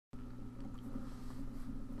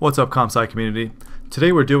What's up, CompSci community?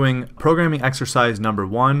 Today we're doing programming exercise number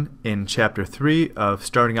 1 in chapter 3 of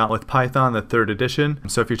Starting Out with Python, the 3rd edition.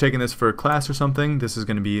 So if you're taking this for a class or something, this is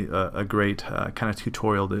going to be a great kind of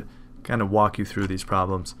tutorial to kind of walk you through these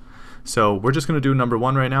problems. So we're just going to do number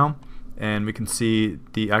 1 right now, and we can see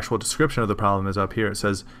the actual description of the problem is up here. It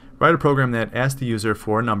says, write a program that asks the user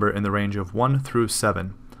for a number in the range of 1 through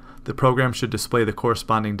 7. The program should display the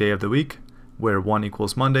corresponding day of the week, where 1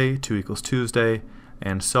 equals Monday, 2 equals Tuesday,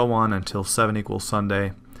 and so on until 7 equals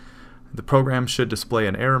Sunday. The program should display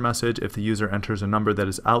an error message if the user enters a number that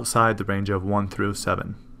is outside the range of 1 through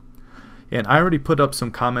 7. And I already put up some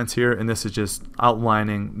comments here, and this is just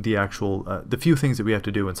outlining the actual, the few things that we have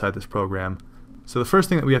to do inside this program. So the first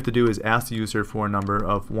thing that we have to do is ask the user for a number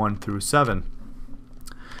of 1 through 7.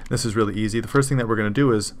 This is really easy. The first thing that we're going to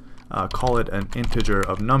do is call it an integer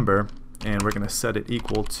of number, and we're going to set it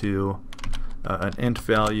equal to an int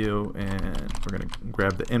value, and we're going to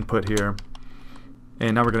grab the input here,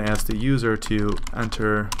 and now we're going to ask the user to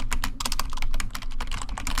enter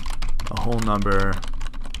a whole number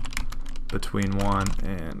between 1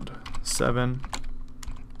 and 7.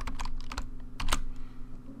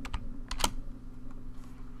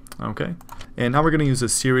 Okay, and now we're going to use a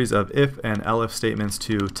series of if and elif statements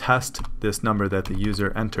to test this number that the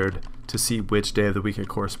user entered to see which day of the week it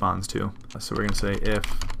corresponds to. So we're going to say if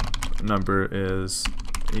number is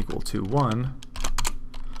equal to 1,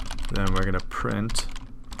 then we're going to print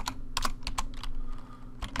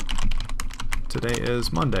today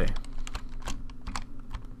is Monday.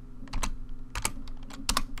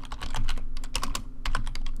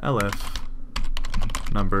 Elif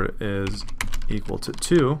number is equal to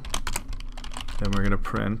 2, then we're going to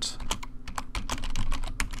print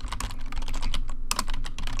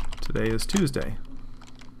today is Tuesday.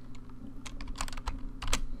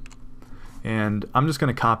 And I'm just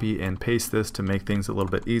going to copy and paste this to make things a little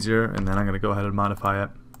bit easier, and then I'm going to go ahead and modify it.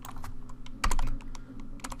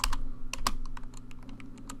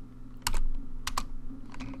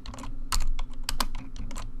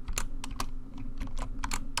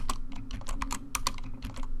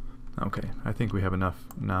 Okay, I think we have enough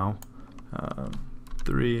now.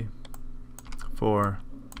 3, 4,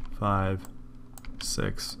 5,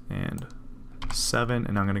 6, and 7,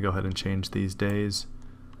 and I'm going to go ahead and change these days.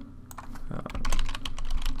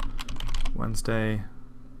 Wednesday,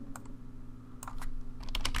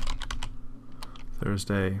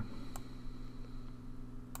 Thursday,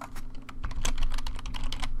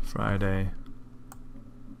 Friday,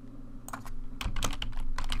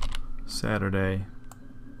 Saturday,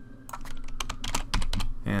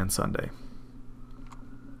 and Sunday.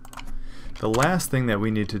 The last thing that we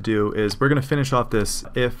need to do is we're going to finish off this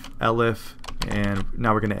if, elif, and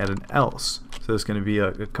now we're going to add an else. So there's going to be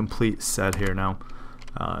a complete set here now.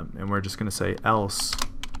 And we're just going to say else.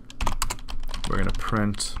 We're going to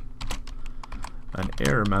print an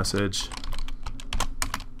error message.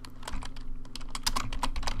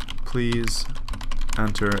 Please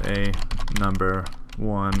enter a number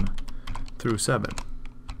 1 through 7.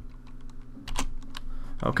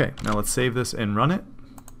 Okay, now let's save this and run it.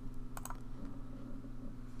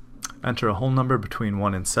 Enter a whole number between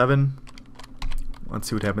 1 and 7. Let's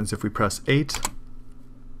see what happens if we press 8.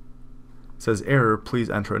 It says error, please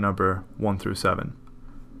enter a number 1 through 7.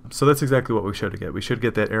 So that's exactly what we should get. We should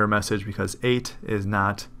get that error message because 8 is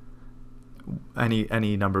not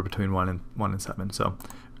any number between 1 and 7. So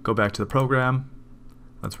go back to the program.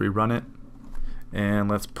 Let's rerun it, and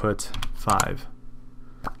let's put 5.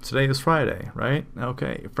 Today is Friday, right?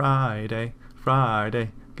 Okay, Friday,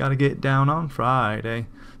 Friday. Gotta get down on Friday.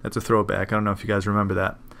 That's a throwback. I don't know if you guys remember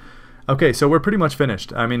that. Okay, so we're pretty much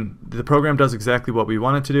finished. I mean, the program does exactly what we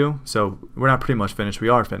want it to do, so we're not pretty much finished, we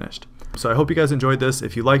are finished. So I hope you guys enjoyed this.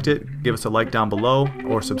 If you liked it, give us a like down below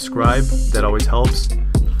or subscribe. That always helps.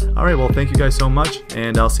 Alright, well, thank you guys so much,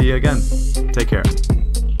 and I'll see you again. Take care.